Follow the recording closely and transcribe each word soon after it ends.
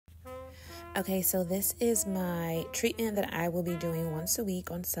Okay, so this is my treatment that I will be doing once a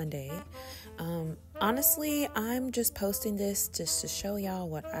week on Sunday. Honestly, I'm just posting this just to show y'all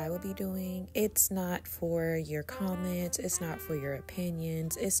what I will be doing. It's not for your comments, it's not for your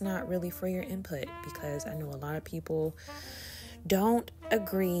opinions, it's not really for your input, because I know a lot of people don't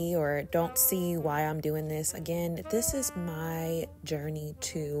agree or don't see why I'm doing this. Again, this is my journey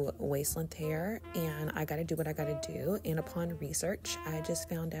to wasteland hair, and I gotta do what I gotta do. And upon research, I just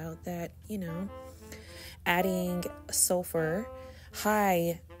found out that, adding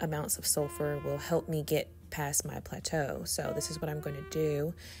high amounts of sulfur will help me get past my plateau. So this is what I'm going to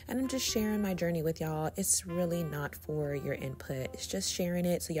do, and I'm just sharing my journey with y'all. It's really not for your input, it's just sharing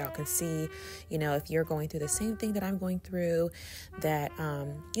it so y'all can see, if you're going through the same thing that I'm going through, that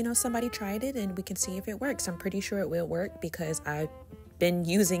somebody tried it and we can see if it works. I'm pretty sure it will work because I've been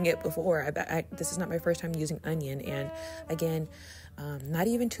using it before. This is not my first time using onion, and again, not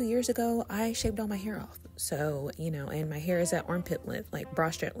even 2 years ago, I shaved all my hair off. So, and my hair is at armpit length, like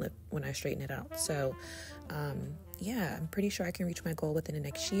bra strap length when I straighten it out. So, I'm pretty sure I can reach my goal within the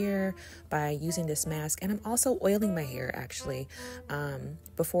next year by using this mask. And I'm also oiling my hair, actually.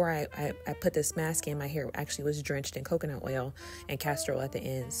 Before I put this mask in, my hair actually was drenched in coconut oil and castor oil at the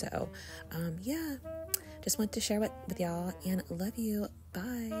end. So, just wanted to share with y'all, and love you.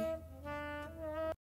 Bye.